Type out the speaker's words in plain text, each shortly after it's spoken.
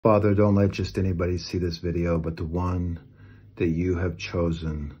Father, don't let just anybody see this video, but the one that you have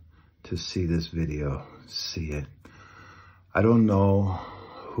chosen to see this video, see it. I don't know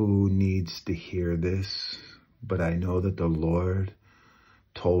who needs to hear this, but I know that the Lord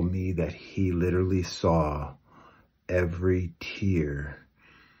told me that he literally saw every tear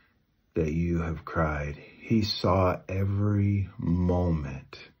that you have cried. He saw every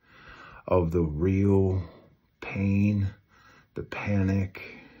moment of the real pain, the panic,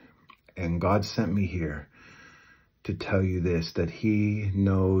 and God sent me here to tell you this, that he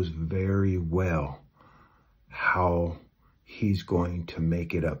knows very well how he's going to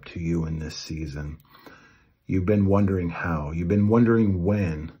make it up to you in this season. You've been wondering how, you've been wondering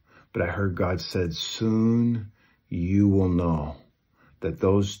when, but I heard God said, soon you will know that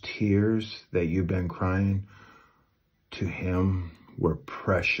those tears that you've been crying to him were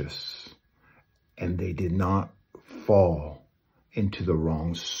precious and they did not fall into the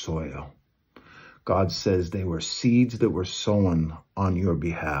wrong soil. God says they were seeds that were sown on your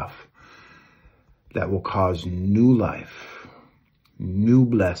behalf that will cause new life, new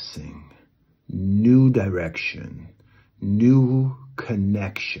blessing, new direction, new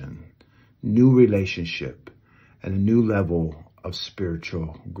connection, new relationship, and a new level of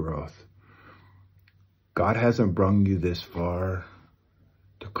spiritual growth. God hasn't brought you this far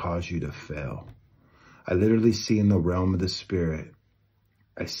to cause you to fail. I literally see in the realm of the spirit,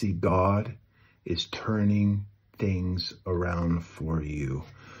 I see God is turning things around for you.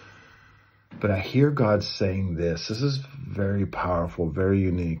 But I hear God saying this. This is very powerful, very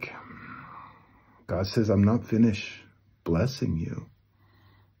unique. God says, I'm not finished blessing you.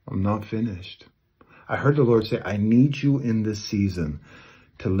 I'm not finished. I heard the Lord say, I need you in this season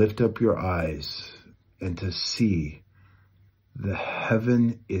to lift up your eyes and to see the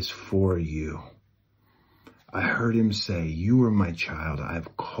heaven is for you. I heard him say, you are my child.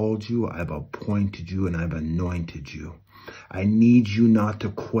 I've called you, I've appointed you, and I've anointed you. I need you not to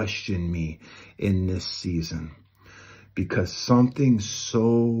question me in this season, because something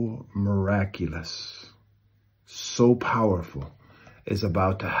so miraculous, so powerful is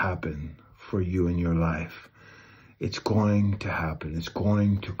about to happen for you in your life. It's going to happen. It's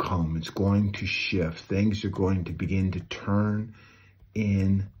going to come. It's going to shift. Things are going to begin to turn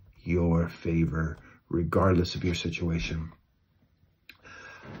in your favor, regardless of your situation.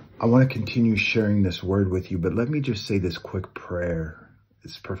 I want to continue sharing this word with you, but let me just say this quick prayer.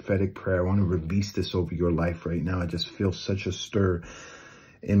 This prophetic prayer. I want to release this over your life right now. I just feel such a stir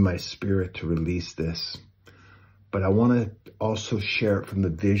in my spirit to release this. But I want to also share it from the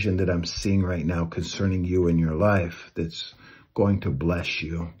vision that I'm seeing right now concerning you in your life that's going to bless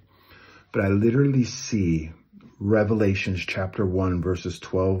you. But I literally see Revelations chapter 1, verses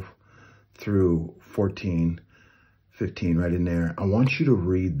 12 through 14, 15, right in there. I want you to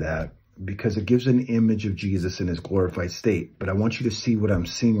read that because it gives an image of Jesus in his glorified state. But I want you to see what I'm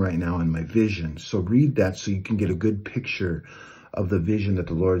seeing right now in my vision. So read that so you can get a good picture of the vision that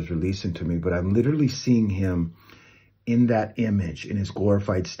the Lord is releasing to me. But I'm literally seeing him in that image in his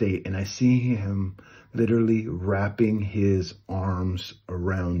glorified state. And I see him literally wrapping his arms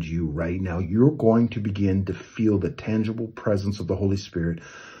around you right now. You're going to begin to feel the tangible presence of the Holy Spirit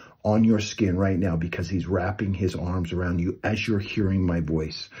on your skin right now because he's wrapping his arms around you as you're hearing my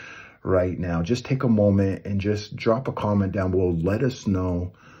voice right now. Just take a moment and just drop a comment down below. Let us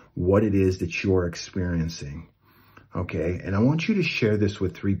know what it is that you're experiencing. Okay. And I want you to share this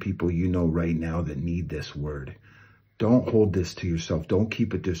with 3 people you know right now that need this word. Don't hold this to yourself. Don't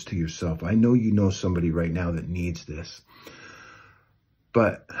keep it just to yourself. I know you know somebody right now that needs this.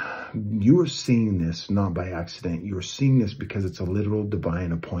 But you are seeing this not by accident. You are seeing this because it's a literal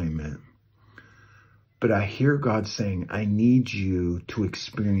divine appointment. But I hear God saying, I need you to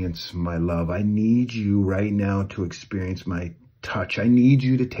experience my love. I need you right now to experience my touch. I need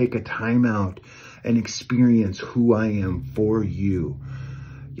you to take a time out and experience who I am for you.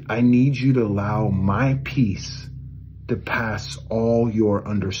 I need you to allow my peace to pass all your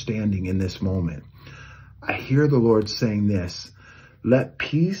understanding in this moment. I hear the Lord saying this, let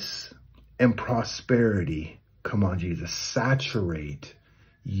peace and prosperity, come on Jesus, saturate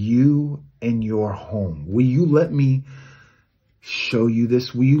you and your home. Will you let me show you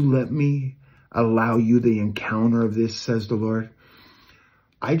this? Will you let me allow you the encounter of this, says the Lord?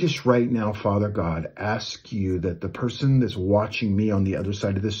 I just right now, Father God, ask you that the person that's watching me on the other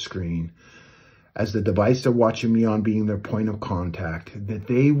side of the screen, as the device they're watching me on being their point of contact, that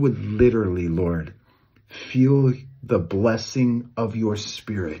they would literally, Lord, feel the blessing of your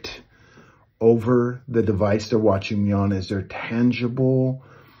spirit over the device they're watching me on as their tangible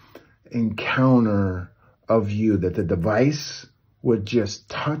encounter of you, that the device would just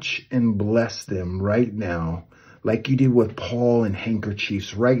touch and bless them right now, like you did with Paul and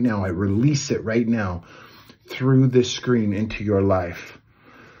handkerchiefs. Right now, I release it right now through this screen into your life.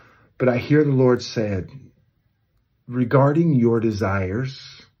 But I hear the Lord said, regarding your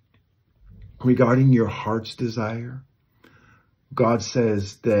desires, regarding your heart's desire, God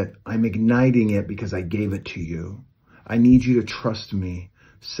says that I'm igniting it because I gave it to you. I need you to trust me,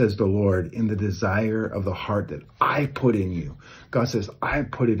 says the Lord, in the desire of the heart that I put in you. God says, I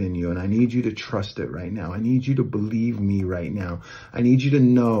put it in you, and I need you to trust it right now. I need you to believe me right now. I need you to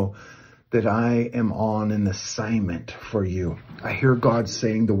know that I am on an assignment for you. I hear God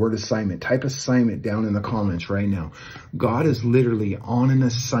saying the word assignment. Type assignment down in the comments right now. God is literally on an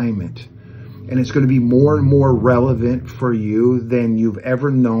assignment, and it's going to be more and more relevant for you than you've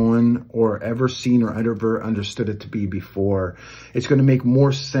ever known or ever seen or ever understood it to be before. It's going to make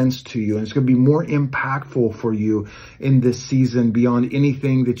more sense to you, and it's going to be more impactful for you in this season beyond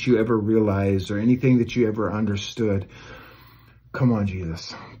anything that you ever realized or anything that you ever understood. Come on,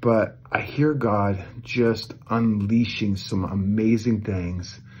 Jesus. But I hear God just unleashing some amazing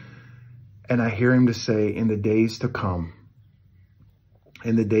things. And I hear him to say, in the days to come,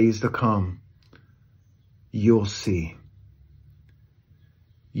 you'll see.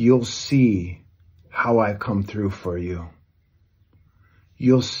 You'll see how I come through for you.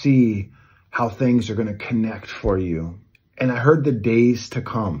 You'll see how things are going to connect for you. And I heard the days to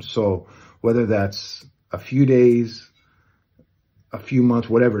come. So whether that's a few days, a few months,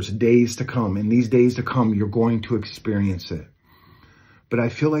 whatever, it's days to come. In these days to come, you're going to experience it. But I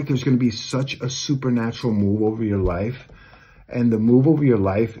feel like there's going to be such a supernatural move over your life. And the move over your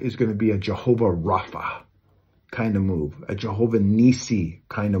life is going to be a Jehovah Rapha kind of move, a Jehovah Nisi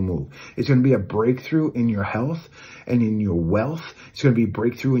kind of move. It's going to be a breakthrough in your health and in your wealth. It's going to be a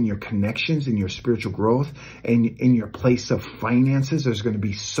breakthrough in your connections, in your spiritual growth, and in your place of finances. There's going to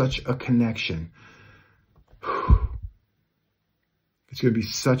be such a connection. It's going to be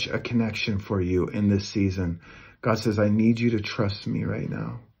such a connection for you in this season. God says, I need you to trust me right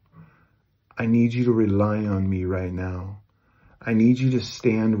now. I need you to rely on me right now. I need you to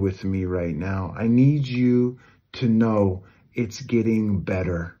stand with me right now. I need you to know it's getting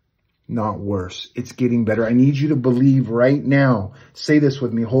better, not worse. It's getting better. I need you to believe right now. Say this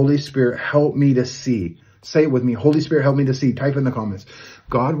with me. Holy Spirit, help me to see. Say it with me. Holy Spirit, help me to see. Type in the comments.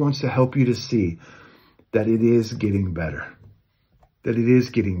 God wants to help you to see that it is getting better. That it is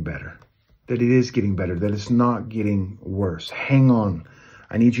getting better. That it is getting better. That it's not getting worse. Hang on.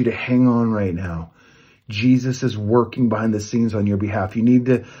 I need you to hang on right now. Jesus is working behind the scenes on your behalf. You need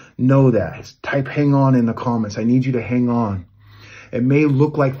to know that. Type hang on in the comments. I need you to hang on. It may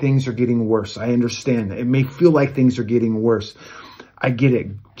look like things are getting worse. I understand. It may feel like things are getting worse. I get it.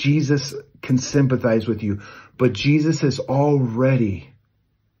 Jesus can sympathize with you. But Jesus has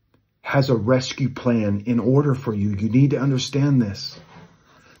a rescue plan in order for you. You need to understand this.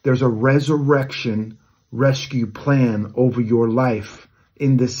 There's a resurrection rescue plan over your life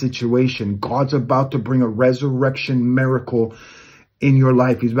in this situation. God's about to bring a resurrection miracle in your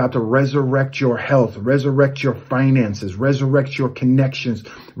life. He's about to resurrect your health, resurrect your finances, resurrect your connections,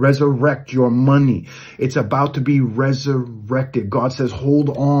 resurrect your money. It's about to be resurrected. God says,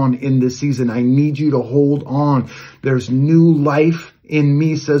 hold on in this season. I need you to hold on. There's new life in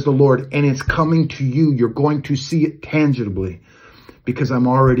me, says the Lord, and it's coming to you. You're going to see it tangibly because I'm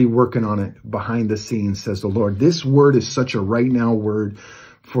already working on it behind the scenes, says the Lord. This word is such a right now word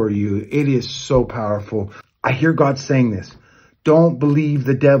for you. It is so powerful. I hear God saying this. Don't believe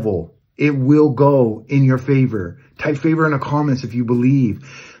the devil. It will go in your favor. Type favor in the comments if you believe.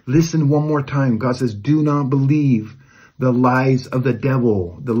 Listen one more time. God says, do not believe the lies of the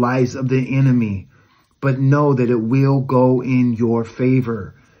devil, the lies of the enemy, but know that it will go in your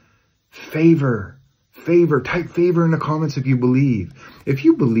favor. Favor. Favor. Type favor in the comments if you believe. If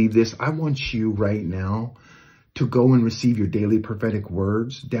you believe this, I want you right now to go and receive your daily prophetic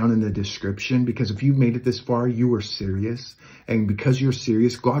words down in the description, because if you've made it this far, you are serious. And because you're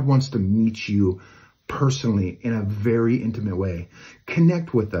serious, God wants to meet you personally in a very intimate way.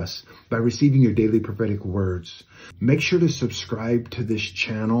 Connect with us by receiving your daily prophetic words. Make sure to subscribe to this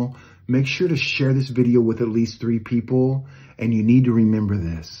channel. Make sure to share this video with at least 3 people. And you need to remember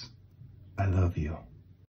this. I love you.